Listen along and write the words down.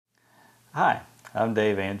Hi, I'm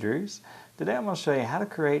Dave Andrews. Today I'm going to show you how to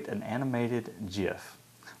create an animated GIF.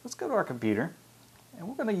 Let's go to our computer and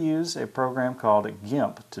we're going to use a program called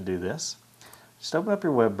GIMP to do this. Just open up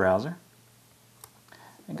your web browser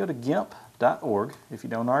and go to gimp.org if you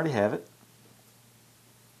don't already have it.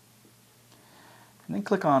 And then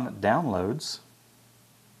click on Downloads.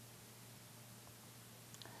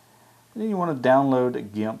 And then you want to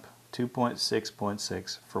download GIMP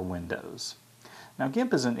 2.6.6 for Windows. Now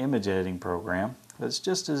GIMP is an image editing program that's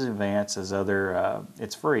just as advanced as other,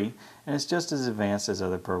 it's free, and it's just as advanced as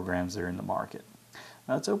other programs that are in the market.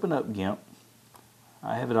 Now let's open up GIMP.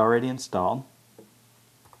 I have it already installed.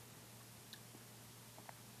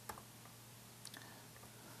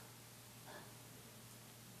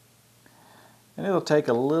 And it'll take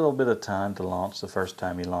a little bit of time to launch the first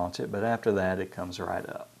time you launch it, but after that it comes right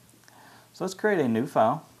up. So let's create a new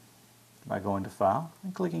file by going to File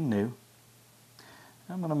and clicking New.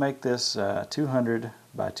 I'm going to make this 200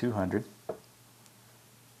 by 200. I'm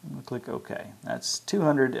going to click OK. That's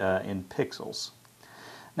 200 in pixels.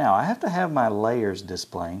 Now I have to have my layers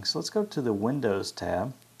displaying, so let's go to the Windows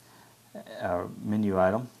tab, menu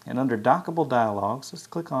item, and under Dockable Dialogs, let's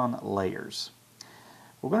click on Layers.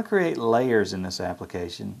 We're going to create layers in this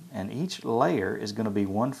application, and each layer is going to be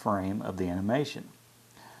one frame of the animation.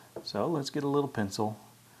 So let's get a little pencil.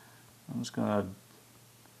 I'm just going to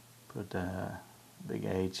put a big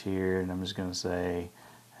H here, and I'm just going to say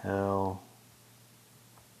hello,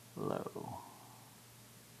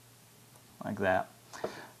 like that.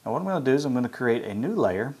 Now what I'm going to do is I'm going to create a new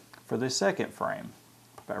layer for the second frame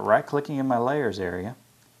by right-clicking in my layers area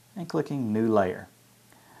and clicking New Layer.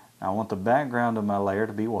 Now I want the background of my layer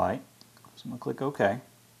to be white, so I'm going to click OK.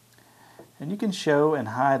 And you can show and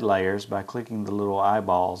hide layers by clicking the little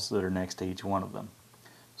eyeballs that are next to each one of them.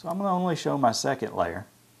 So I'm going to only show my second layer.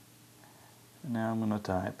 And now I'm going to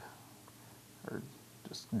type, or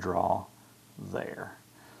just draw, there.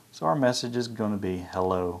 So our message is going to be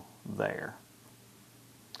hello there.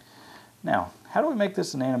 Now, how do we make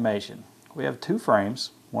this an animation? We have two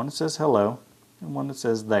frames, one that says hello and one that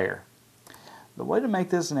says there. The way to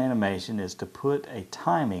make this an animation is to put a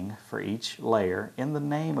timing for each layer in the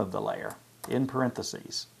name of the layer, in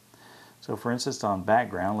parentheses. So for instance, on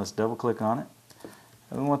background, let's double click on it.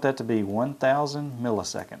 And we want that to be 1000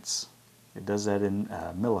 milliseconds. It does that in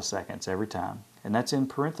milliseconds every time, and that's in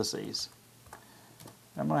parentheses.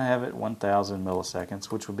 I'm going to have it 1000 milliseconds,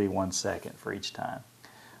 which will be 1 second for each time.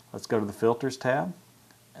 Let's go to the Filters tab,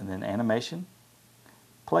 and then Animation,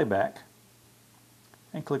 Playback,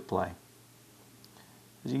 and click Play.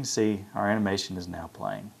 As you can see, our animation is now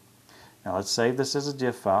playing. Now let's save this as a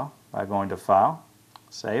GIF file by going to File,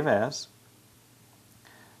 Save As.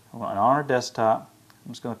 On our desktop,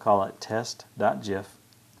 I'm just going to call it test.gif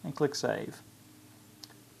and click Save.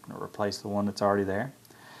 I'm going to replace the one that's already there.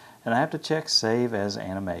 And I have to check Save as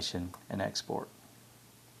Animation and Export.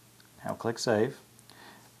 Now click Save,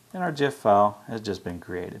 and our GIF file has just been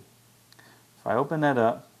created. If I open that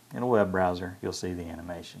up in a web browser, you'll see the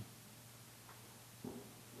animation.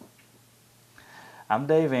 I'm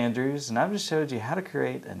Dave Andrews, and I've just showed you how to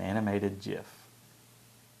create an animated GIF.